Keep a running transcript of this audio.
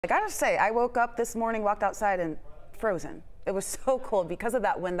I gotta say, I woke up this morning, walked outside and frozen. It was so cold because of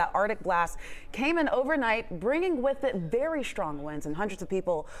that wind. That Arctic blast came in overnight, bringing with it very strong winds, and hundreds of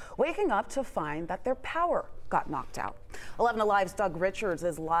people waking up to find that their power got knocked out. 11 Alive's Doug Richards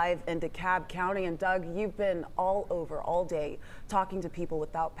is live in DeKalb County. And Doug, you've been all over all day talking to people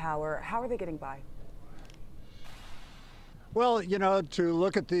without power. How are they getting by? Well, you know, to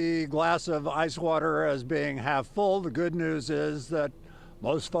look at the glass of ice water as being half full, the good news is that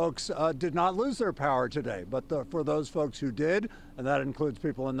most folks did not lose their power today. But for those folks who did, and that includes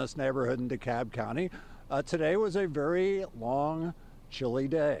people in this neighborhood in DeKalb County, today was a very long, chilly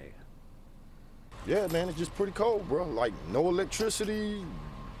day. Yeah, man, it's just pretty cold, bro. Like, no electricity.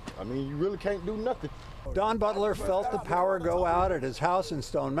 I mean, you really can't do nothing. Don Butler felt the power go out at his house in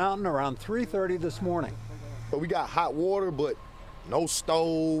Stone Mountain around 3:30 this morning. But we got hot water, but no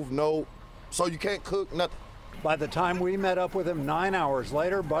stove, so you can't cook nothing. By the time we met up with him 9 hours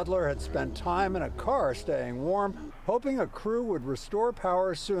later, Butler had spent time in a car staying warm, hoping a crew would restore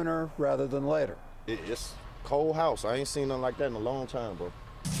power sooner rather than later. It's a cold house. I ain't seen nothing like that in a long time, bro.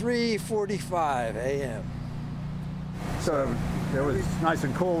 3:45 a.m. So it was nice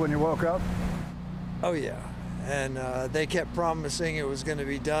and cool when you woke up? Oh yeah, and they kept promising it was going to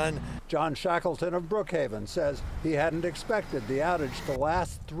be done. John Shackleton of Brookhaven says he hadn't expected the outage to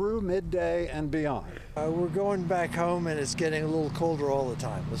last through midday and beyond. We're going back home, and it's getting a little colder all the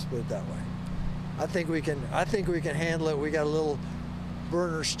time. Let's put it that way. I think we can handle it. We got a little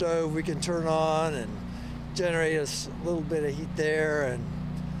burner stove we can turn on and generate us a little bit of heat there and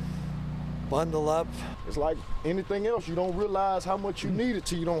bundle up. It's like anything else. You don't realize how much you need it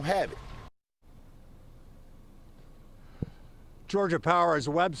till you don't have it. Georgia Power's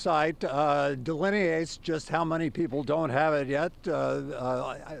website delineates just how many people don't have it yet.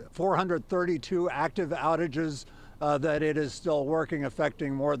 432 active outages that it is still working,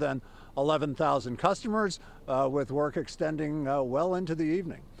 affecting more than 11,000 customers, with work extending well into the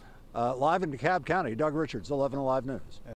evening. Live in DeKalb County, Doug Richards, 11 Alive News.